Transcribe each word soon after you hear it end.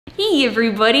Hey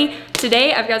everybody!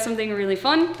 Today I've got something really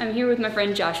fun. I'm here with my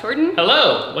friend Josh Horton.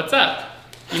 Hello, what's up?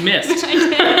 You missed.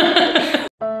 I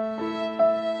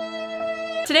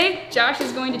did. Today, Josh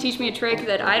is going to teach me a trick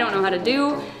that I don't know how to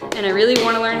do, and I really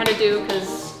want to learn how to do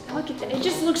because look at that, it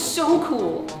just looks so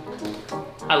cool.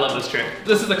 I love this trick.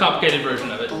 This is the complicated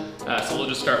version of it. So we'll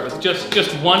just start with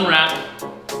just one wrap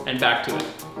and back to it.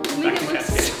 You made it look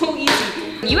so easy.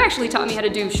 You actually taught me how to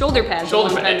do shoulder pads.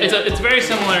 Shoulder pads. It's very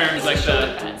similar like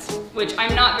shoulder pads, which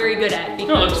I'm not very good at. Because,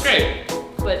 no, it's great.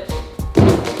 But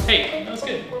hey, that was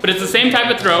good. But it's the same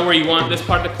type of throw where you want this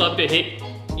part of the club to hit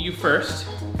you first.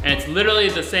 And it's literally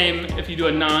the same if you do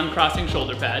a non-crossing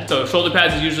shoulder pad. So shoulder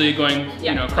pads is usually going,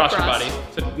 across your body.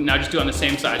 So now just do it on the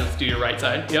same side. Let's do your right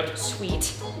side. Yep.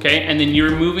 Sweet. Okay, and then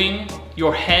you're moving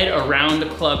your head around the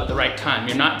club at the right time.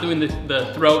 You're not doing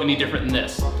the throw any different than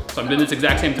this. So I'm doing this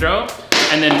exact same throw,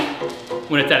 and then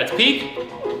when it's at its peak,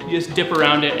 you just dip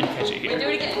around it and catch it here. Do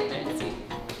it again. Let's see.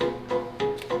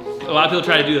 A lot of people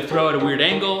try to do the throw at a weird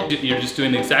angle. You're just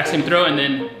doing the exact same throw, and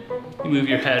then you move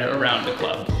your head around the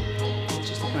club.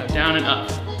 Just kind of down and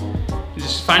up. You're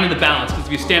just finding the balance, because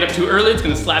if you stand up too early, it's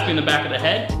gonna slap you in the back of the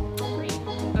head. Great.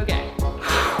 Okay.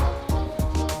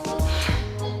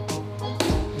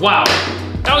 Wow,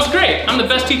 that was great. I'm the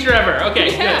best teacher ever.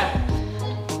 Okay, yeah. Good.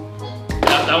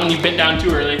 That one you bent down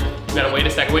too early. You gotta wait a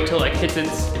second. Wait till it like hits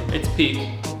its peak.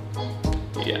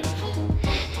 Yeah.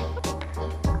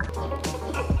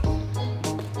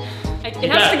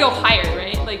 It has to go higher,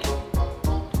 right? Like.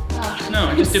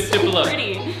 No, just dip below.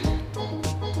 Pretty.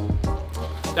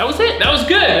 That was it. That was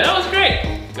good. That was great.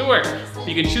 Good work.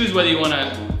 You can choose whether you want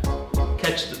to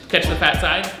catch the fat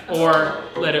side or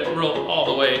let it roll all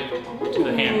the way to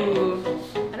the handle. Ooh.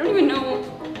 I don't even know.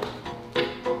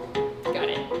 Got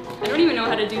it. I don't even know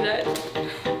how to do that.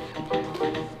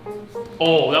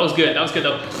 Oh, that was good. That was good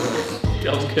though.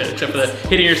 That was good, except for the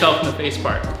hitting yourself in the face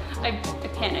part. I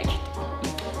panicked.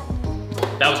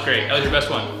 That was great. That was your best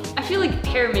one. I feel like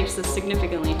hair makes this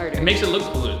significantly harder. It makes it look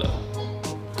cooler though.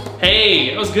 Hey,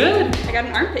 that was good. I got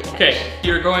an armpit catch. Okay,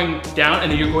 you're going down and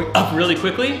then you're going up really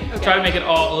quickly. Okay. Try to make it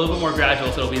all a little bit more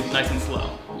gradual so it'll be nice and slow.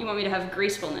 You want me to have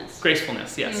gracefulness?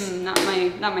 Gracefulness, yes. Not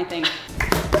my thing.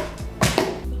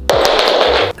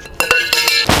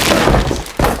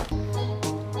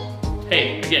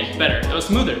 Hey, again, better. That was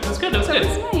smoother. That was good. That was good.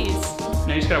 That was nice.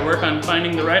 Now you just gotta work on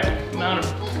finding the right amount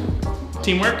of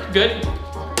teamwork. Good.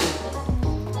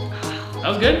 That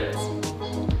was good.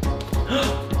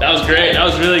 That was great. That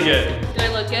was really good. Did I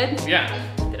look good? Yeah.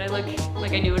 Did I look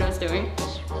like I knew what I was doing?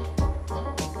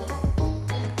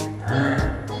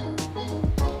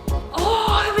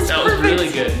 Oh, that was perfect. That was really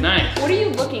good. Nice. What are you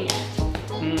looking at? I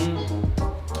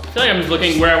feel like I'm just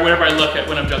looking wherever I look at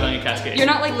when I'm juggling a cascade. You're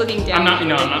not like looking down. I'm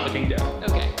not looking down.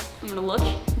 Okay. I'm gonna look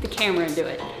at the camera and do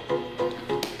it.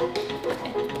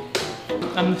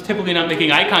 I'm typically not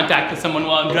making eye contact with someone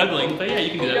while I'm juggling, but yeah,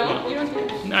 you can do that. You don't do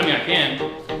that? I mean, I can.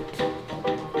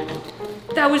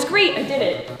 That was great. I did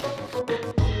it.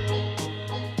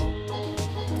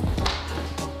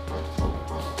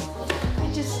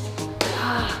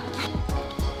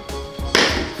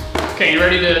 Okay, you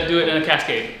ready to do it in a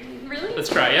cascade? Really? Let's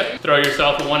try, yep. Throw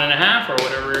yourself a 1.5 or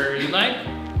whatever you like,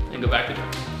 and go back to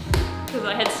juggling. Because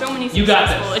I had so many You got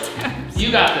successful this. attempts.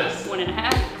 You got this. 1.5.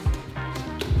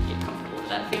 Get comfortable with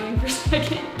that feeling for a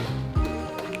second.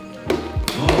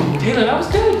 Oh, Taylor, that was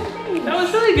good. That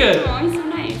was really good. Oh, he's so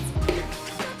nice.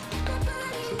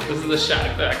 This is the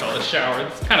shower that I call a shower.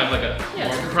 It's kind of like a,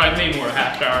 maybe more a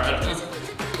half shower, I don't know.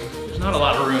 There's not a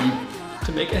lot of room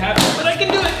to make it happen, but I can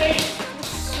do it, babe.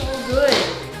 So good.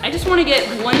 I just want to get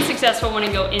one successful one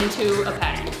and go into a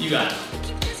pattern. You got it.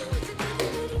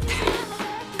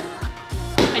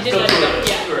 I did that.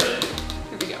 Yeah.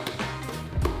 Here we go.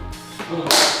 Ooh.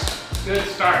 Good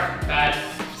start. Bad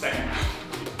second half.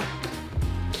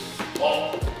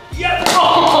 Oh. Yes.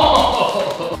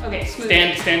 Oh. Okay. Smooth.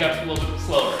 Stand up a little bit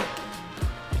slower.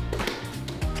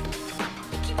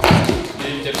 You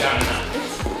didn't dip down enough.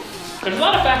 There's a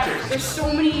lot of factors. There's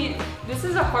so many. This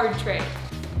is a hard trick.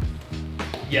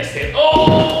 Yes, Dave.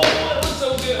 Oh, that was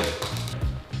so good.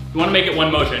 You want to make it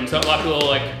one motion, so a lot of people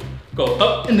like go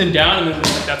up and then down, and then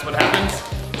that's what happens.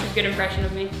 That's a good impression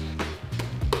of me.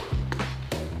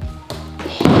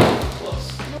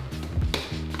 Close.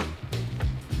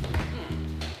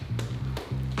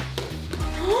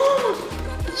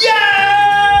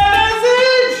 Yeah, that's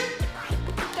it.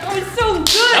 That was so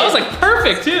good. That was like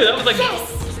perfect too. That was like yes.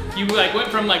 You like went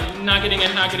from like not getting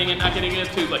it, not getting it, not getting it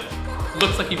to like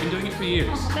looks like you've been doing it for years.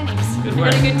 Oh, thanks. Good You're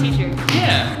work. a good teacher.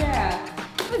 Yeah. Yeah.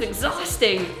 That was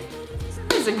exhausting.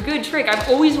 That is a good trick. I've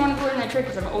always wanted to learn that trick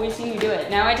because I've always seen you do it.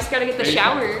 Now I just gotta get the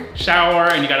shower.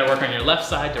 Shower, and you gotta work on your left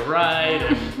side to ride.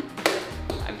 And...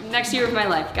 Next year of my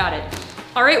life, got it.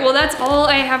 All right, well that's all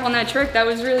I have on that trick. That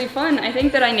was really fun. I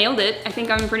think that I nailed it. I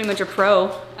think I'm pretty much a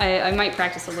pro. I might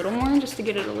practice a little more just to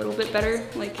get it a little bit better,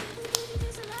 like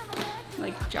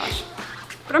Josh.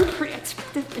 But I'm pretty,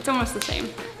 it's almost the same.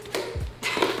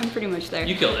 I'm pretty much there.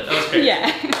 You killed it, that was great.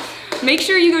 Yeah. Make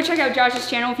sure you go check out Josh's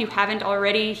channel if you haven't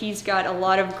already. He's got a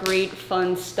lot of great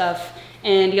fun stuff.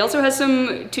 And he also has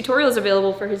some tutorials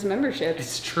available for his memberships.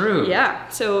 It's true. Yeah,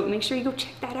 so make sure you go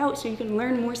check that out so you can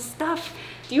learn more stuff.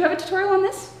 Do you have a tutorial on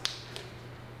this?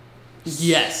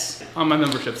 Yes, on my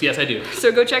memberships, yes I do.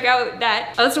 So go check out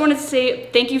that. I also wanted to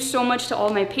say thank you so much to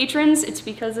all my patrons. It's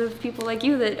because of people like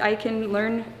you that I can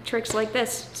learn tricks like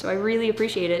this, so I really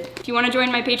appreciate it. If you want to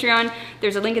join my Patreon,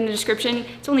 there's a link in the description.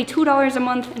 It's only $2 a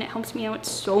month and it helps me out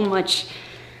so much.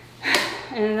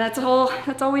 And that's all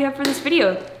we have for this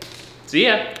video. See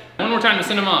ya. One more time to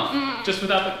send them off. Just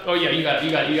without the, oh yeah, you got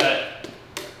it.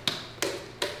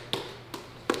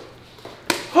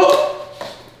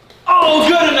 Oh,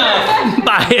 good enough!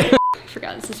 Bye. I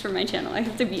forgot this is for my channel. I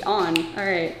have to be on. All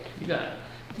right. You got it.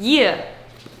 Yeah.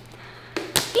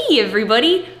 Hey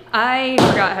everybody. I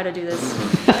forgot how to do this.